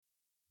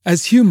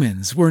As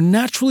humans, we're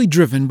naturally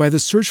driven by the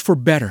search for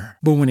better.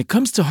 But when it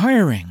comes to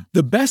hiring,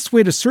 the best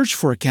way to search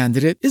for a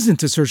candidate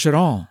isn't to search at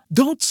all.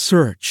 Don't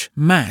search,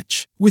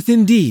 match with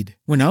Indeed.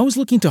 When I was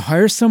looking to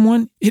hire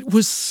someone, it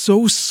was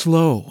so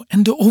slow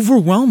and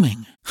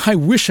overwhelming. I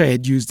wish I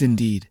had used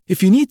Indeed.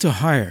 If you need to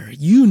hire,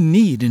 you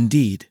need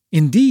Indeed.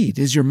 Indeed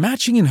is your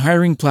matching and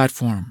hiring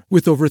platform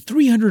with over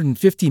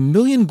 350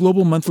 million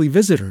global monthly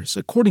visitors,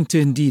 according to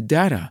Indeed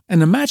data,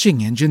 and a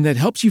matching engine that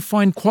helps you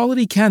find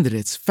quality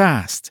candidates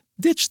fast.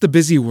 Ditch the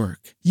busy work.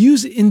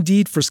 Use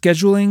Indeed for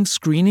scheduling,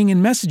 screening,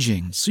 and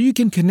messaging so you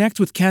can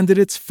connect with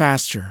candidates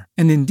faster.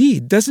 And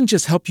Indeed doesn't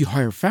just help you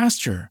hire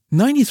faster.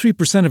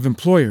 93% of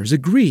employers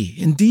agree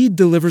Indeed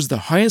delivers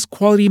the highest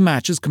quality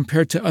matches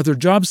compared to other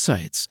job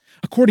sites,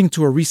 according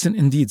to a recent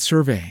Indeed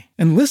survey.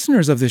 And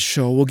listeners of this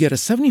show will get a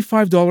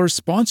 $75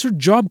 sponsored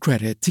job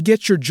credit to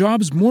get your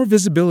jobs more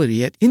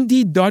visibility at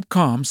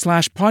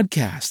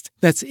Indeed.com/podcast.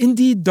 That's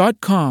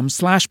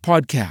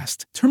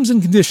Indeed.com/podcast. Terms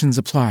and conditions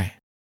apply.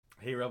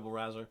 Hey Rebel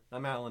Rouser,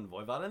 I'm Alan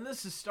Voivod, and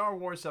this is Star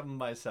Wars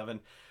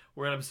 7x7.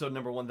 We're at episode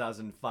number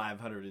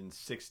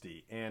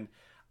 1560, and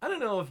I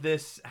don't know if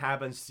this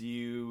happens to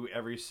you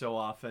every so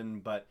often,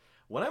 but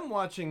when I'm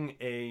watching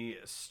a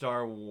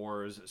Star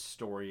Wars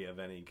story of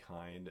any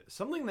kind,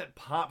 something that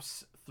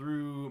pops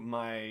through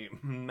my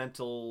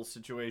mental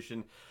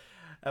situation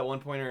at one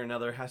point or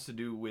another has to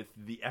do with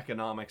the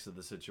economics of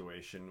the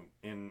situation.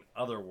 In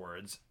other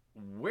words,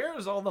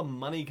 where's all the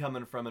money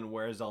coming from and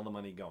where's all the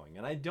money going?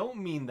 And I don't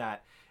mean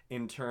that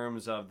in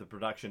terms of the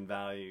production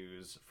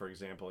values. For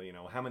example,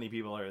 how many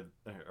people are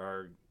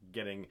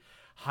getting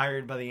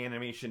hired by the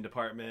animation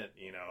department,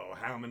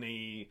 how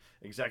many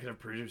executive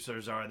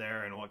producers are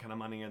there and what kind of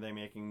money are they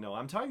making? No,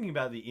 I'm talking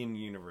about the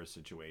in-universe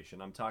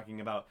situation. I'm talking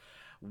about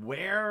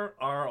where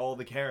are all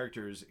the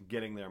characters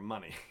getting their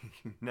money?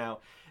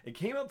 Now, it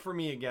came up for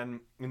me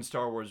again in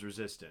Star Wars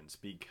Resistance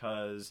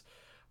because,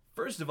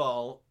 first of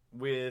all,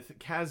 with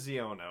Kaz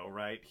Ziono,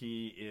 right?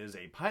 He is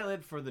a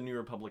pilot for the New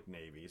Republic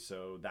Navy,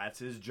 so that's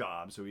his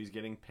job, so he's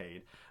getting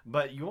paid.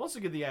 But you also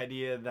get the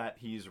idea that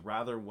he's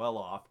rather well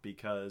off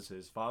because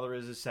his father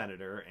is a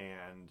senator,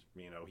 and,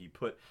 he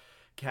put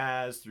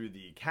Kaz through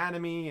the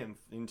academy and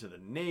into the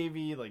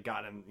Navy,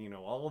 got him,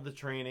 all of the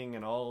training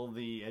and all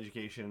the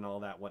education and all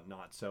that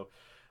whatnot. So,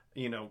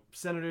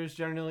 senators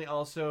generally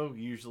also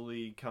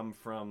usually come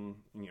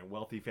from,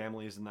 wealthy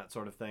families and that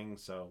sort of thing,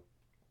 so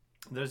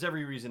there's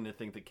every reason to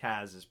think that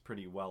Kaz is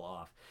pretty well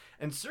off.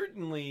 And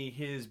certainly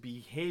his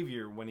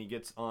behavior when he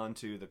gets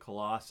onto the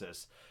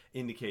Colossus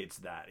indicates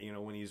that,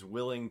 when he's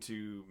willing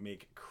to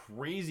make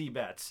crazy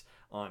bets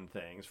on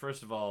things.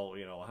 First of all,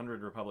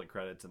 100 Republic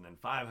credits and then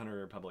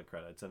 500 Republic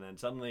credits. And then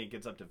suddenly it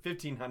gets up to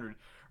 1,500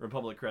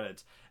 Republic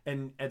credits.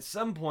 And at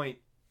some point,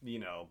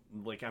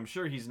 I'm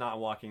sure he's not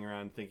walking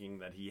around thinking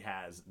that he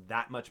has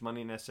that much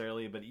money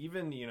necessarily. But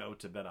even,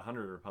 to bet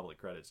 100 Republic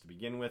credits to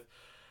begin with,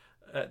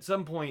 at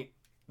some point,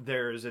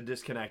 there's a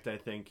disconnect, I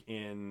think,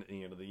 in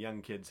the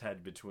young kid's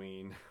head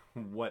between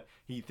what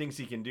he thinks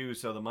he can do,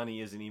 so the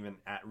money isn't even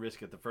at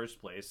risk at the first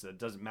place. It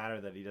doesn't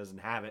matter that he doesn't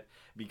have it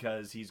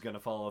because he's going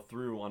to follow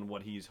through on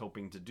what he's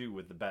hoping to do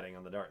with the betting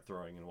on the dart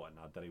throwing and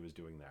whatnot that he was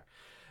doing there.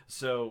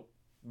 So,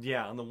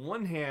 yeah, on the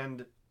one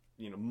hand,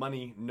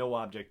 money, no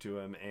object to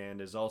him, and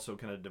is also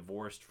kind of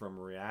divorced from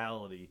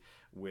reality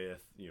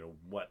with,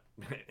 what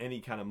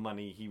any kind of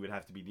money he would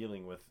have to be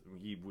dealing with,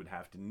 he would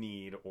have to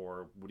need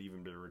or would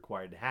even be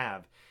required to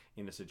have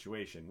in a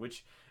situation,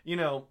 which,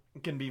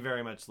 can be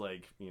very much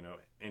like,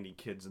 any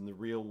kids in the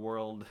real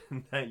world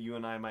that you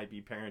and I might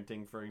be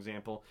parenting, for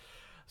example.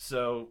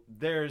 So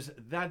there's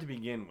that to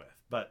begin with.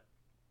 But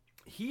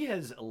he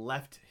has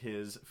left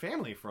his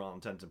family for all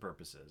intents and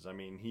purposes. I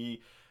mean,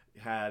 he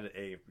had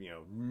a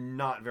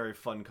not very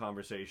fun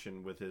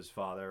conversation with his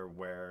father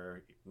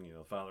where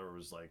the father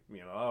was like,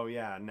 oh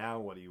yeah,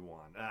 now what do you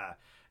want?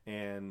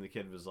 And the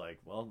kid was like,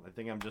 well, I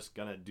think I'm just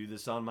gonna do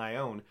this on my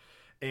own.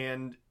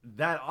 And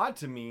that ought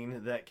to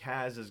mean that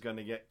Kaz is going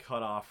to get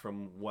cut off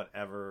from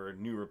whatever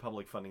New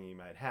Republic funding he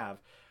might have,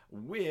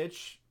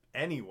 which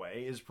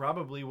anyway is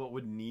probably what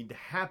would need to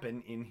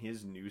happen in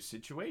his new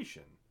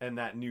situation. And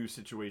that new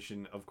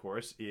situation, of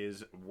course,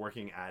 is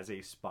working as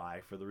a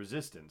spy for the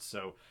Resistance.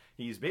 So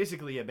he's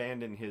basically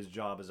abandoned his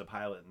job as a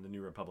pilot in the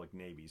New Republic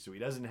Navy, so he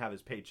doesn't have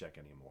his paycheck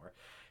anymore.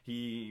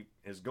 He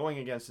is going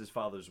against his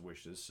father's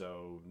wishes,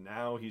 so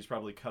now he's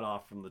probably cut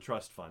off from the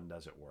trust fund,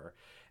 as it were.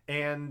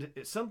 And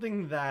it's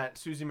something that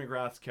Susie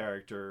McGrath's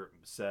character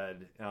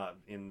said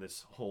in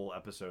this whole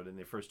episode, in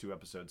the first two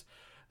episodes,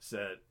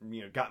 said,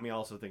 got me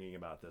also thinking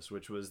about this,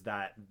 which was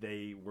that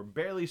they were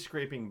barely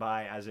scraping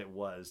by as it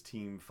was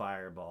Team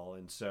Fireball.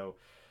 And so,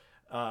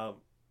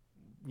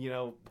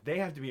 they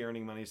have to be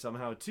earning money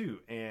somehow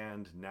too.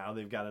 And now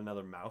they've got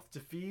another mouth to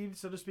feed,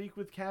 so to speak,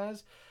 with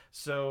Kaz.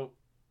 So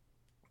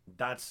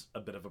that's a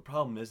bit of a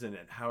problem, isn't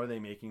it? How are they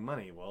making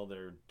money? Well,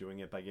 they're doing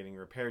it by getting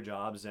repair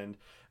jobs, and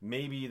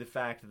maybe the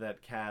fact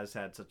that Kaz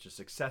had such a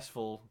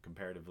successful,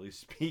 comparatively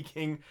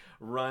speaking,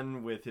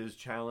 run with his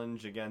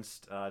challenge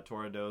against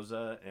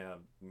Toradoza,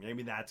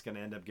 maybe that's going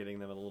to end up getting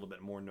them a little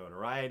bit more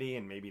notoriety,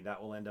 and maybe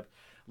that will end up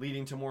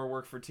leading to more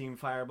work for Team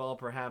Fireball,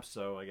 perhaps.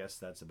 So I guess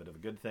that's a bit of a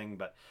good thing,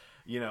 but,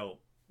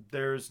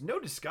 there's no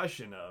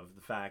discussion of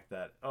the fact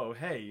that, oh,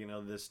 hey,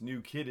 this new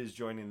kid is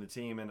joining the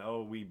team, and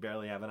oh, we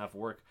barely have enough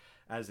work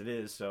as it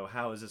is, so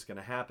how is this going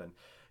to happen?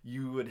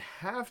 You would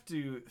have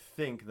to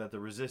think that the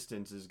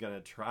Resistance is going to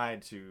try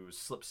to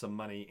slip some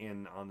money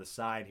in on the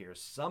side here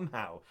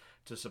somehow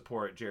to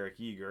support Jarek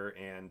Eager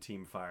and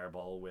Team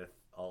Fireball with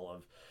all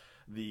of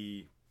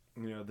the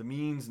the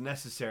means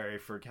necessary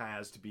for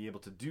Kaz to be able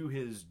to do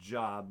his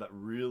job, but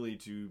really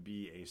to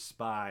be a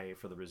spy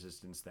for the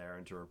Resistance there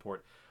and to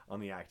report on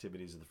the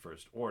activities of the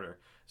First Order.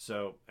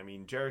 So,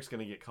 Jarek's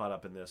going to get caught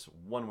up in this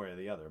one way or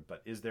the other,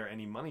 but is there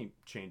any money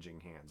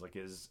changing hands? Like,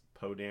 is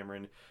Poe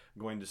Dameron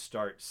going to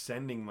start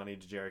sending money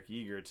to Jarek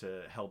Eager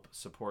to help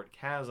support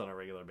Kaz on a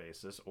regular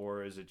basis,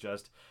 or is it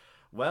just,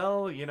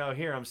 well,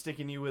 here, I'm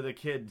sticking you with a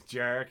kid,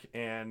 Jarek,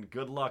 and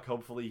good luck.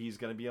 Hopefully he's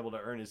going to be able to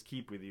earn his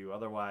keep with you.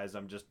 Otherwise,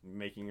 I'm just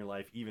making your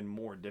life even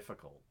more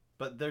difficult.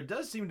 But there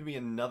does seem to be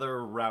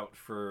another route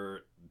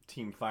for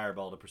Team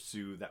Fireball to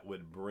pursue that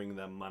would bring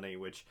them money,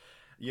 which,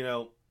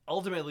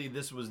 ultimately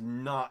this was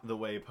not the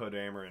way Poe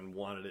Dameron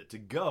wanted it to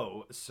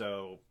go.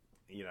 So,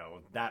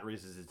 that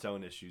raises its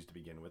own issues to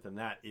begin with, and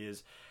that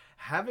is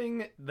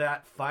having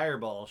that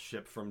Fireball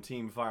ship from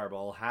Team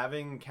Fireball,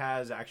 having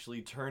Kaz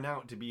actually turn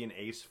out to be an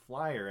ace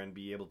flyer and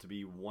be able to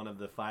be one of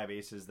the 5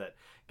 aces that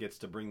gets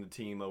to bring the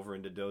team over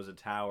into Doza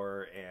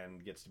Tower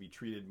and gets to be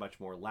treated much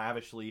more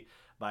lavishly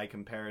by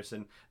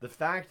comparison. The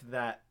fact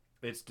that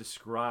it's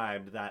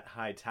described, that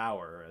high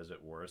tower, as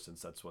it were,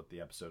 since that's what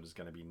the episode is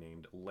going to be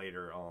named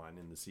later on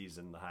in the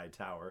season, the High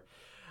Tower,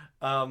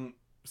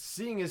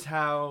 seeing as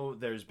how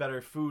there's better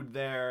food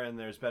there and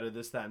there's better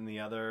this, that, and the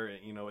other,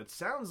 it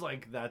sounds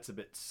like that's a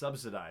bit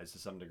subsidized to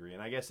some degree.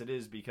 And I guess it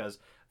is because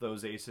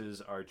those aces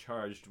are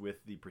charged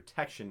with the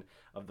protection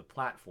of the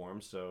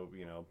platform. So,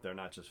 they're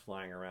not just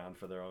flying around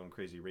for their own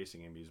crazy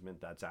racing amusement.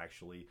 That's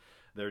actually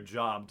their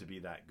job to be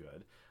that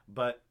good.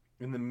 But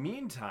in the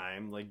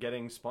meantime, like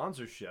getting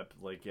sponsorship,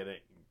 like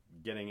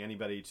getting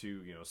anybody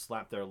to,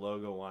 slap their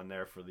logo on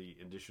there for the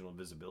additional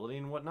visibility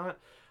and whatnot,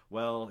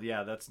 well,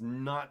 yeah, that's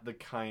not the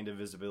kind of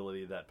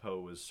visibility that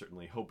Poe was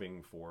certainly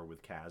hoping for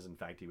with Kaz. In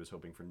fact, he was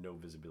hoping for no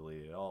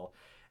visibility at all.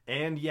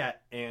 And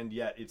yet,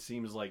 it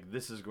seems like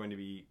this is going to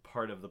be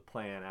part of the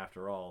plan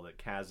after all, that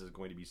Kaz is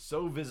going to be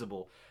so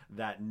visible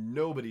that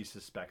nobody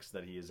suspects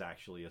that he is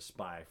actually a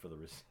spy for the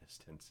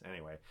Resistance.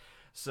 Anyway,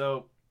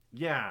 so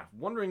yeah,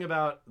 wondering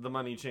about the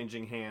money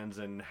changing hands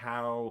and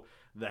how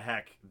the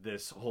heck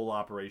this whole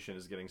operation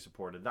is getting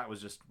supported. That was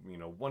just,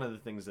 one of the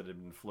things that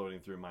had been floating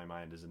through my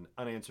mind as an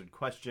unanswered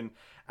question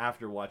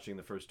after watching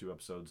the first 2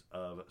 episodes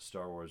of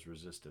Star Wars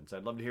Resistance.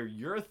 I'd love to hear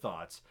your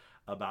thoughts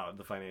about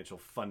the financial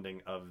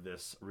funding of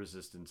this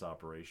Resistance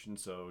operation,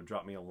 so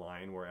drop me a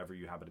line wherever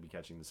you happen to be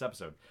catching this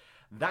episode.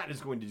 That is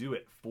going to do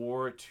it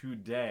for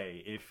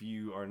today. If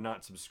you are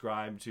not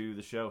subscribed to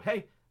the show,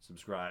 hey,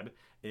 subscribe.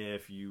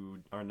 If you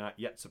are not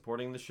yet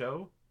supporting the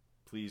show,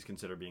 please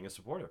consider being a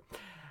supporter.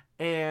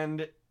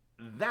 And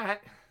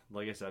that,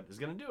 like I said, is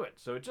going to do it.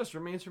 So it just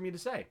remains for me to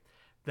say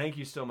thank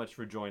you so much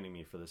for joining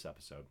me for this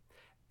episode.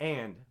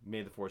 And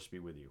may the Force be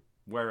with you,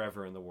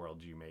 wherever in the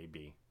world you may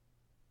be.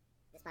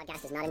 This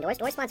podcast is not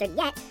endorsed or sponsored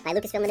yet by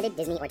Lucasfilm Limited,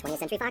 Disney, or 20th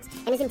Century Fox,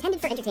 and is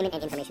intended for entertainment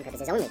and information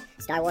purposes only.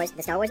 Star Wars,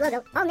 the Star Wars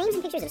logo, all names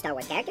and pictures of Star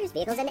Wars characters,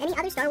 vehicles, and any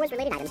other Star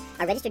Wars-related items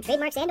are registered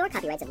trademarks and/or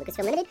copyrights of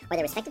Lucasfilm Limited or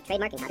their respective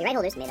trademark and copyright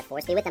holders. May the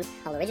Force be with them.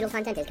 All original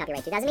content is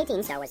copyright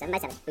 2018 Star Wars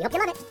 7x7. We hope you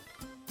love it.